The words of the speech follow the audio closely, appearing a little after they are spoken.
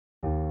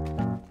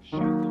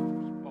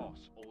shackles,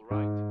 boss,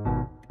 alright.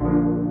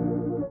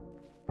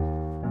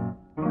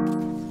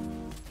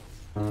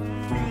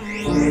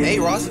 Hey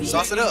Ross,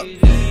 sauce it up.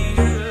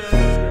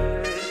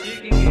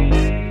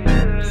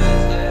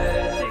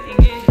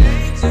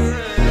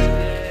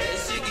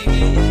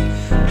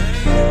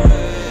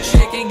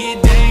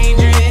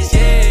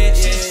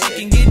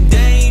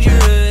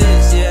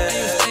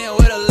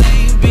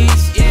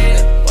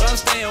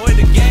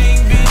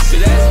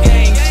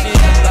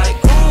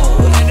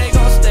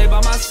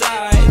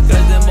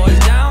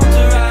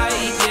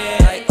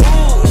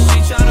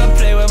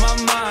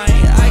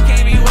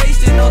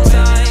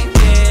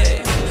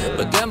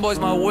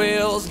 My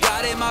wheels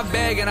got in my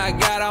bag and I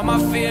got out my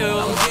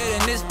field. I'm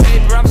getting this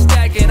paper, I'm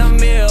stacking a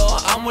meal.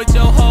 I'm with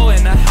your hoe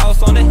in the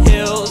house on the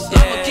hills. Yeah.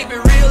 I'ma keep it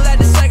real, had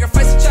to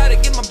sacrifice to try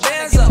to get my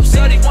bands up.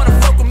 Shorty wanna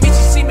fuck with me,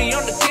 she see me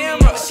on the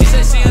camera. She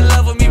said she in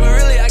love with me, but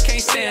really I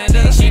can't stand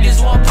her. She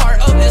just want part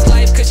of this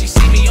life cause she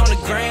see me on the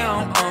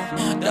ground.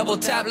 Double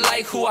tap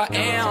like who I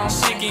am.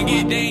 Shit can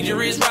get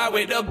dangerous, ride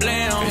with the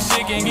blam.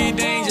 Shit can get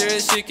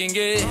dangerous, shit can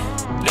get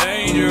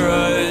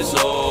dangerous.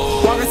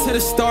 Oh. Walking to the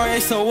store, hey,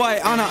 so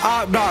what? On an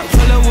op block.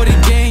 Pull up with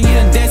a gang,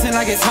 yeah, I'm dancing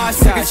like it's hot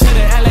sauce. To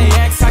the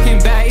LAX, I came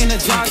back in the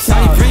drop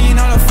top. Bringing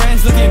all the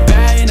friends, looking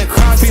bad in the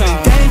crop top.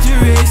 Feeling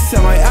dangerous,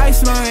 I might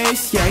ice my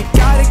wrist. Yeah, I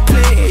got it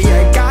clear,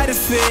 yeah, I got it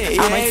fit.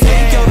 I might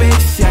take your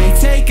bitch, yeah, I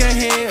take a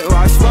hit.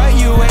 Watch what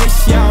you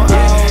wish,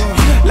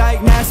 yeah, like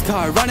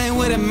NASCAR, running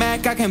with a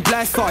Mac, I can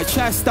blast hard.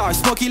 Trash star,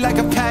 smoky like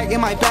a pack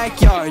in my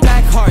backyard.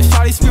 Black heart,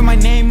 shawty scream my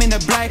name in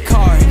the black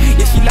car.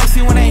 Yeah, she likes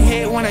it when I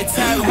hit, when I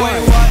tap. Wait,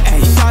 what?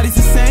 Hey, shawty's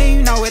the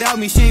same, not without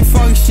me, she ain't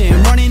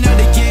function. Running out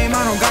the game,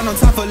 I don't got no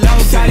time for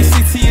love. Shawty,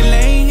 stick to your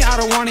lane, I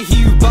don't wanna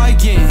hear you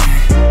bugging.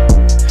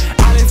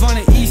 I live on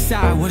the east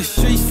side, where the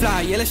streets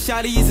fly. Yeah,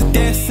 shawty is a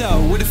dancer,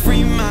 with a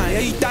free mind. Yeah,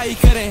 you thought you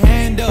couldn't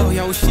handle,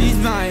 yo, she's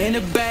mine. In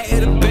the back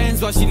of the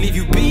Benz, while she leave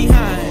you